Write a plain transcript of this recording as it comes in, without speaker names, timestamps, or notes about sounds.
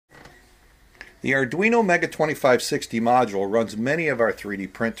The Arduino Mega 2560 module runs many of our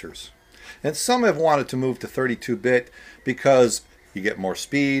 3D printers, and some have wanted to move to 32-bit because you get more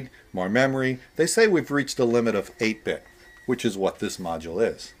speed, more memory. They say we've reached the limit of 8-bit, which is what this module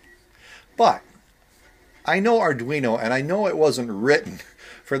is. But I know Arduino, and I know it wasn't written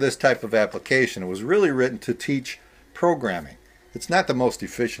for this type of application. It was really written to teach programming. It's not the most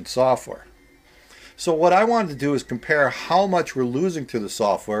efficient software. So what I wanted to do is compare how much we're losing to the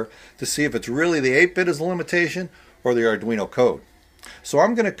software to see if it's really the 8-bit is the limitation or the Arduino code. So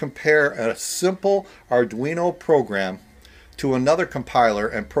I'm going to compare a simple Arduino program to another compiler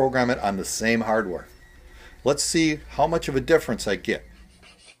and program it on the same hardware. Let's see how much of a difference I get.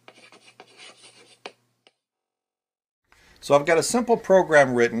 So I've got a simple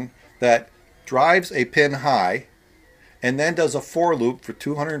program written that drives a pin high and then does a for loop for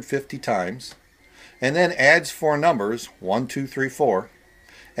 250 times and then adds 4 numbers, 1, 2, 3, 4,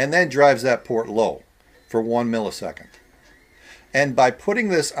 and then drives that port low for 1 millisecond. And by putting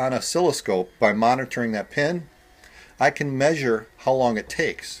this on an oscilloscope, by monitoring that pin, I can measure how long it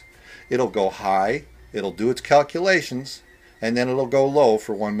takes. It'll go high, it'll do its calculations, and then it'll go low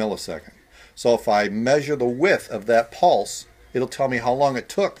for 1 millisecond. So if I measure the width of that pulse, it'll tell me how long it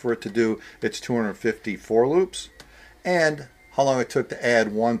took for it to do its 250 for loops and how long it took to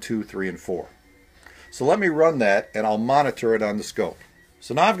add 1, 2, 3, and 4. So let me run that and I'll monitor it on the scope.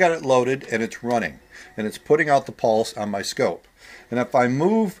 So now I've got it loaded and it's running and it's putting out the pulse on my scope. And if I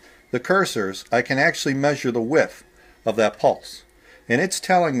move the cursors, I can actually measure the width of that pulse. And it's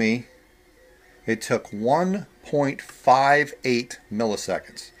telling me it took 1.58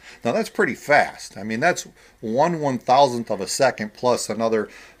 milliseconds. Now that's pretty fast. I mean, that's 1/1000th of a second plus another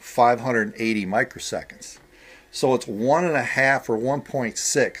 580 microseconds. So it's 1.5 or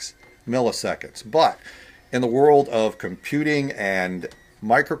 1.6 milliseconds. But in the world of computing and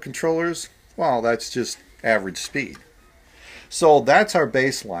microcontrollers, well, that's just average speed. So that's our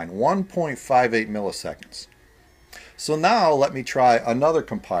baseline, 1.58 milliseconds. So now let me try another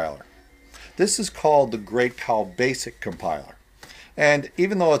compiler. This is called the Great Cow Basic compiler. And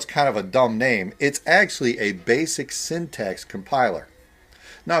even though it's kind of a dumb name, it's actually a basic syntax compiler.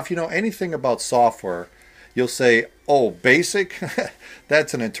 Now, if you know anything about software, you'll say, oh, basic?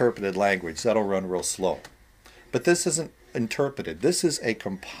 That's an interpreted language. That'll run real slow. But this isn't interpreted. This is a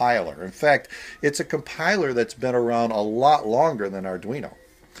compiler. In fact, it's a compiler that's been around a lot longer than Arduino.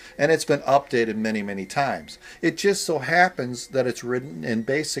 And it's been updated many, many times. It just so happens that it's written in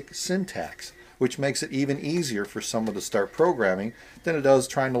basic syntax, which makes it even easier for someone to start programming than it does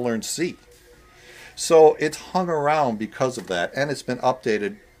trying to learn C. So it's hung around because of that, and it's been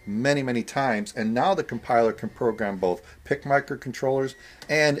updated many, many times, and now the compiler can program both PIC microcontrollers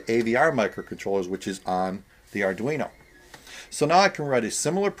and AVR microcontrollers, which is on the Arduino. So now I can write a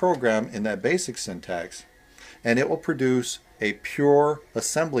similar program in that basic syntax, and it will produce a pure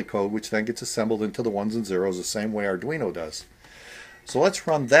assembly code, which then gets assembled into the ones and zeros the same way Arduino does. So let's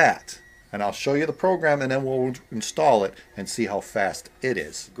run that, and I'll show you the program, and then we'll install it and see how fast it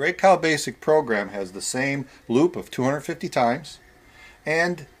is. Great Cow Basic program has the same loop of 250 times,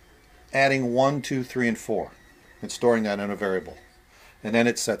 and adding 1, 2, 3, and 4, and storing that in a variable. And then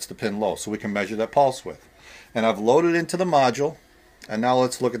it sets the pin low so we can measure that pulse width. And I've loaded into the module, and now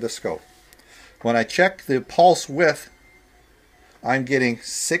let's look at the scope. When I check the pulse width, I'm getting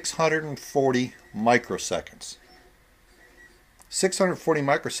 640 microseconds. 640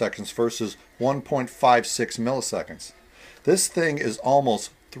 microseconds versus 1.56 milliseconds. This thing is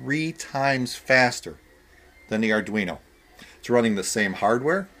almost 3 times faster than the Arduino. It's running the same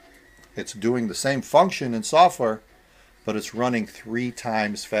hardware, it's doing the same function in software, but it's running 3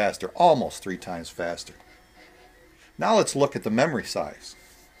 times faster, almost 3 times faster. Now let's look at the memory size.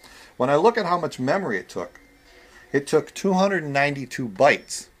 When I look at how much memory it took 292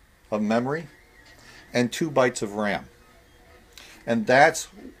 bytes of memory and 2 bytes of RAM. And that's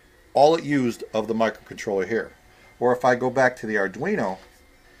all it used of the microcontroller here. Or if I go back to the Arduino,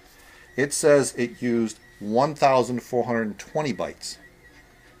 it says it used 1,420 bytes.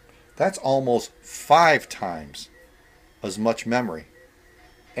 That's almost 5 times as much memory.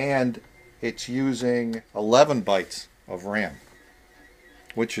 And it's using 11 bytes of RAM,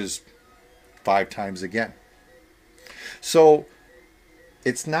 which is 5 times again. So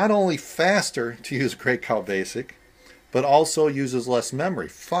it's not only faster to use Great Cow Basic, but also uses less memory,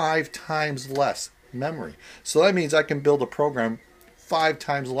 5 times less memory. So that means I can build a program 5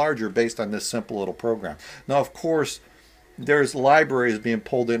 times larger based on this simple little program. Now, of course, there's libraries being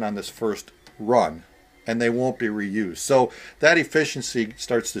pulled in on this first run, and they won't be reused. So that efficiency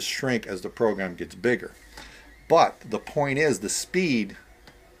starts to shrink as the program gets bigger. But the point is, the speed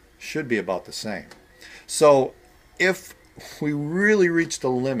should be about the same. So if we really reach the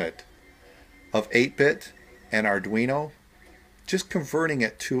limit of 8-bit and Arduino, just converting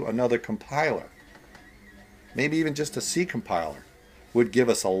it to another compiler, maybe even just a C compiler, would give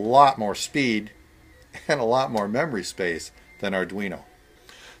us a lot more speed and a lot more memory space than Arduino.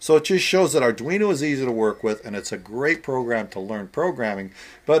 So it just shows that Arduino is easy to work with, and it's a great program to learn programming,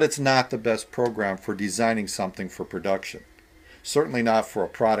 but it's not the best program for designing something for production. Certainly not for a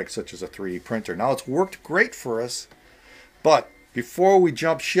product such as a 3D printer. Now, it's worked great for us, but before we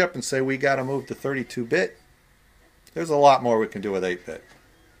jump ship and say we got to move to 32-bit, there's a lot more we can do with 8-bit.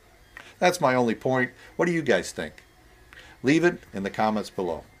 That's my only point. What do you guys think? Leave it in the comments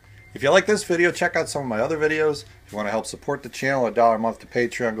below. If you like this video, check out some of my other videos. If you want to help support the channel, $1 a month to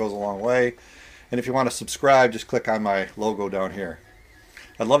Patreon goes a long way. And if you want to subscribe, just click on my logo down here.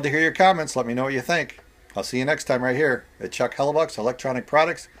 I'd love to hear your comments. Let me know what you think. I'll see you next time right here at Chuck Hellebuck's Electronic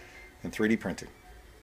Products and 3D Printing.